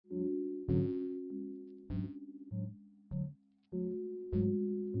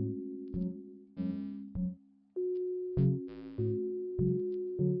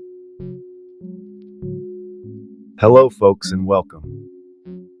Hello, folks, and welcome.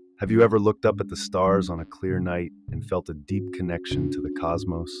 Have you ever looked up at the stars on a clear night and felt a deep connection to the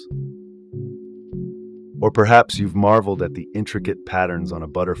cosmos? Or perhaps you've marveled at the intricate patterns on a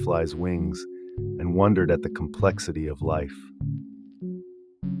butterfly's wings and wondered at the complexity of life.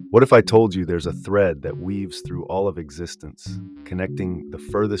 What if I told you there's a thread that weaves through all of existence, connecting the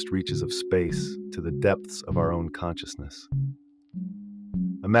furthest reaches of space to the depths of our own consciousness?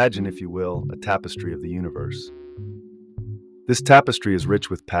 Imagine, if you will, a tapestry of the universe. This tapestry is rich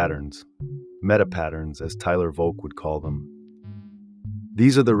with patterns, metapatterns, as Tyler Volk would call them.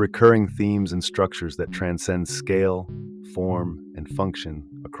 These are the recurring themes and structures that transcend scale, form, and function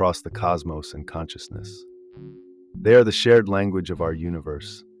across the cosmos and consciousness. They are the shared language of our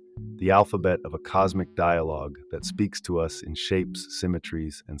universe, the alphabet of a cosmic dialogue that speaks to us in shapes,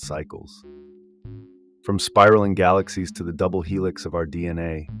 symmetries, and cycles. From spiraling galaxies to the double helix of our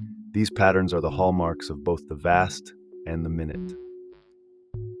DNA, these patterns are the hallmarks of both the vast and the minute.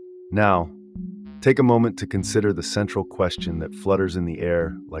 Now, take a moment to consider the central question that flutters in the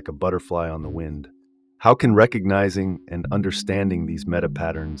air like a butterfly on the wind. How can recognizing and understanding these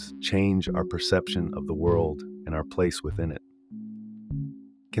metapatterns change our perception of the world and our place within it?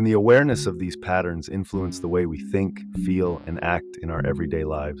 Can the awareness of these patterns influence the way we think, feel, and act in our everyday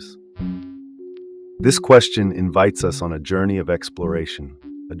lives? This question invites us on a journey of exploration,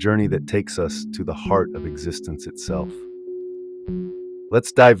 a journey that takes us to the heart of existence itself.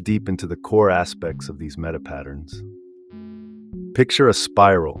 Let's dive deep into the core aspects of these metapatterns. Picture a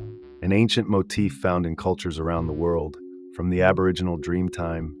spiral, an ancient motif found in cultures around the world, from the Aboriginal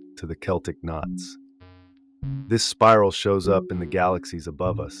Dreamtime to the Celtic knots. This spiral shows up in the galaxies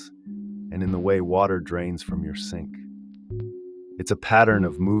above us and in the way water drains from your sink. It's a pattern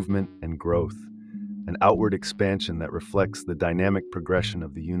of movement and growth, an outward expansion that reflects the dynamic progression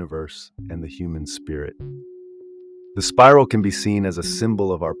of the universe and the human spirit. The spiral can be seen as a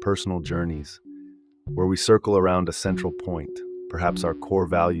symbol of our personal journeys, where we circle around a central point, perhaps our core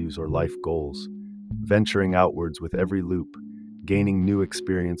values or life goals, venturing outwards with every loop, gaining new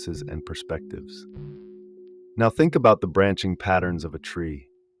experiences and perspectives. Now think about the branching patterns of a tree,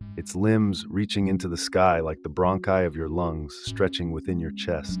 its limbs reaching into the sky like the bronchi of your lungs stretching within your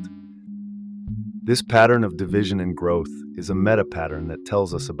chest. This pattern of division and growth is a meta-pattern that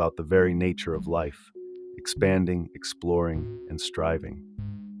tells us about the very nature of life, expanding, exploring, and striving.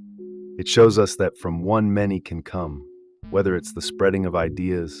 It shows us that from one many can come, whether it's the spreading of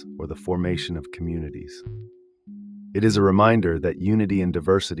ideas or the formation of communities. It is a reminder that unity and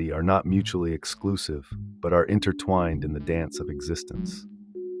diversity are not mutually exclusive, but are intertwined in the dance of existence.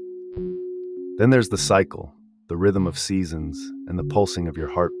 Then there's the cycle, the rhythm of seasons, and the pulsing of your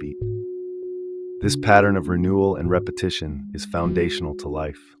heartbeat. This pattern of renewal and repetition is foundational to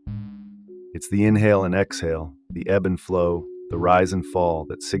life. It's the inhale and exhale, the ebb and flow, the rise and fall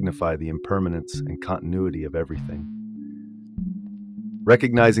that signify the impermanence and continuity of everything.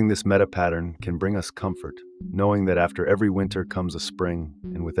 Recognizing this meta-pattern can bring us comfort, knowing that after every winter comes a spring,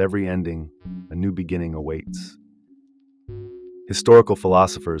 and with every ending, a new beginning awaits. Historical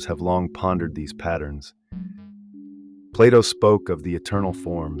philosophers have long pondered these patterns. Plato spoke of the eternal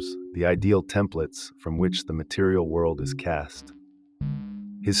forms, the ideal templates from which the material world is cast.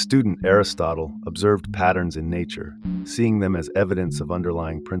 His student Aristotle observed patterns in nature, seeing them as evidence of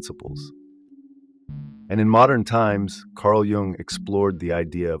underlying principles. And in modern times, Carl Jung explored the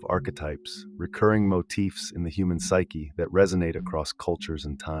idea of archetypes, recurring motifs in the human psyche that resonate across cultures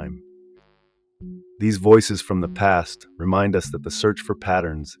and time. These voices from the past remind us that the search for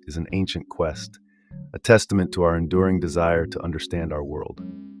patterns is an ancient quest, a testament to our enduring desire to understand our world.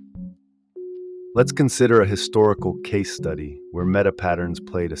 Let's consider a historical case study where meta-patterns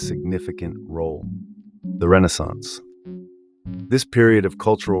played a significant role: the Renaissance. This period of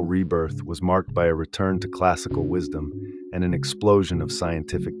cultural rebirth was marked by a return to classical wisdom and an explosion of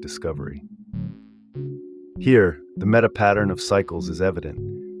scientific discovery. Here, the meta-pattern of cycles is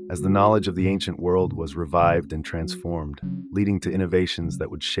evident, as the knowledge of the ancient world was revived and transformed, leading to innovations that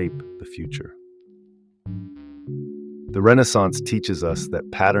would shape the future. The Renaissance teaches us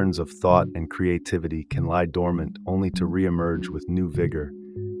that patterns of thought and creativity can lie dormant only to re-emerge with new vigor,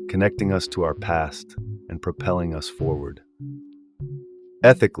 connecting us to our past and propelling us forward.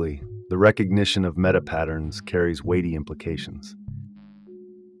 Ethically, the recognition of meta-patterns carries weighty implications.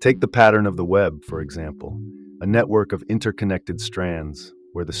 Take the pattern of the web, for example, a network of interconnected strands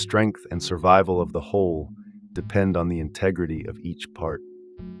where the strength and survival of the whole depend on the integrity of each part.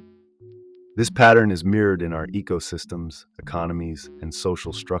 This pattern is mirrored in our ecosystems, economies, and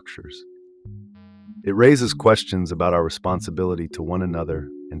social structures. It raises questions about our responsibility to one another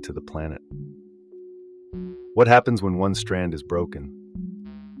and to the planet. What happens when one strand is broken?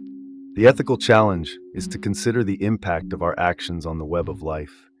 The ethical challenge is to consider the impact of our actions on the web of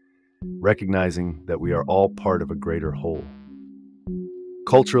life, recognizing that we are all part of a greater whole.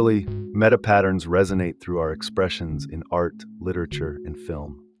 Culturally, meta-patterns resonate through our expressions in art, literature, and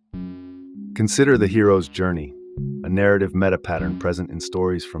film. Consider the hero's journey, a narrative meta-pattern present in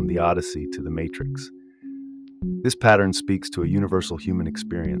stories from the Odyssey to the Matrix. This pattern speaks to a universal human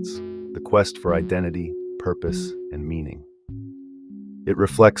experience, the quest for identity, purpose, and meaning. It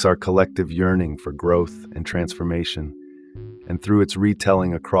reflects our collective yearning for growth and transformation, and through its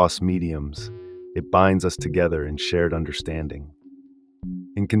retelling across mediums, it binds us together in shared understanding.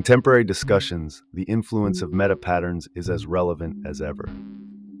 In contemporary discussions, the influence of meta-patterns is as relevant as ever.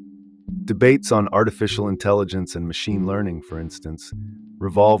 Debates on artificial intelligence and machine learning, for instance,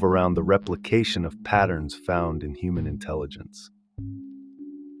 revolve around the replication of patterns found in human intelligence.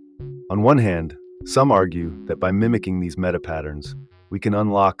 On one hand, some argue that by mimicking these meta-patterns, we can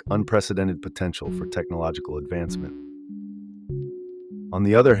unlock unprecedented potential for technological advancement. On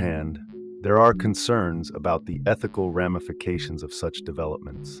the other hand, there are concerns about the ethical ramifications of such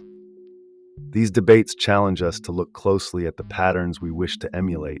developments. These debates challenge us to look closely at the patterns we wish to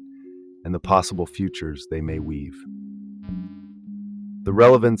emulate and the possible futures they may weave. The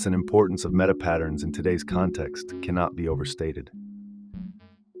relevance and importance of meta-patterns in today's context cannot be overstated.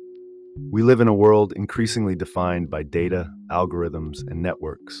 We live in a world increasingly defined by data, algorithms, and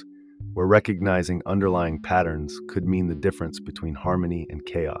networks, where recognizing underlying patterns could mean the difference between harmony and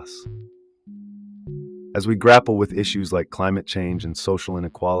chaos. As we grapple with issues like climate change and social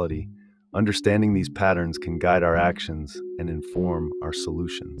inequality, understanding these patterns can guide our actions and inform our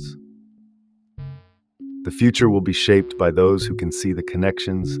solutions. The future will be shaped by those who can see the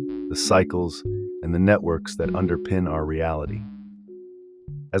connections, the cycles, and the networks that underpin our reality.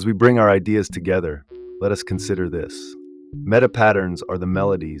 As we bring our ideas together, let us consider this. Meta-patterns are the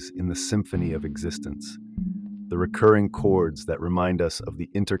melodies in the symphony of existence, the recurring chords that remind us of the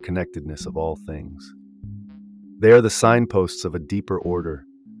interconnectedness of all things. They are the signposts of a deeper order,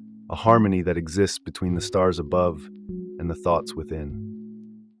 a harmony that exists between the stars above and the thoughts within.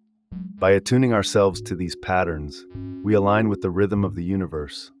 By attuning ourselves to these patterns, we align with the rhythm of the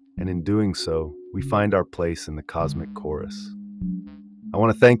universe, and in doing so, we find our place in the cosmic chorus. I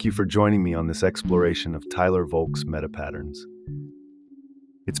want to thank you for joining me on this exploration of Tyler Volk's meta-patterns.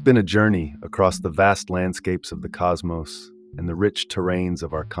 It's been a journey across the vast landscapes of the cosmos and the rich terrains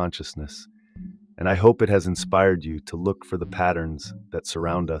of our consciousness, and I hope it has inspired you to look for the patterns that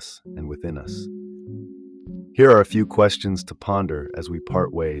surround us and within us. Here are a few questions to ponder as we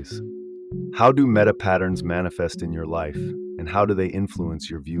part ways. How do meta-patterns manifest in your life, and how do they influence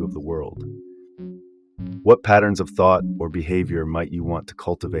your view of the world? What patterns of thought or behavior might you want to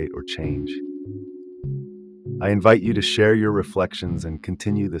cultivate or change? I invite you to share your reflections and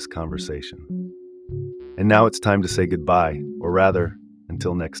continue this conversation. And now it's time to say goodbye, or rather,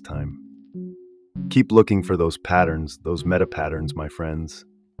 until next time. Keep looking for those patterns, those meta-patterns, my friends.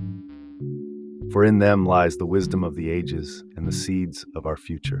 For in them lies the wisdom of the ages and the seeds of our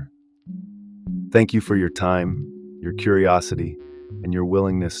future. Thank you for your time, your curiosity, and your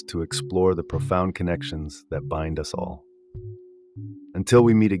willingness to explore the profound connections that bind us all. Until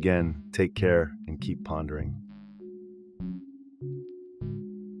we meet again, take care and keep pondering.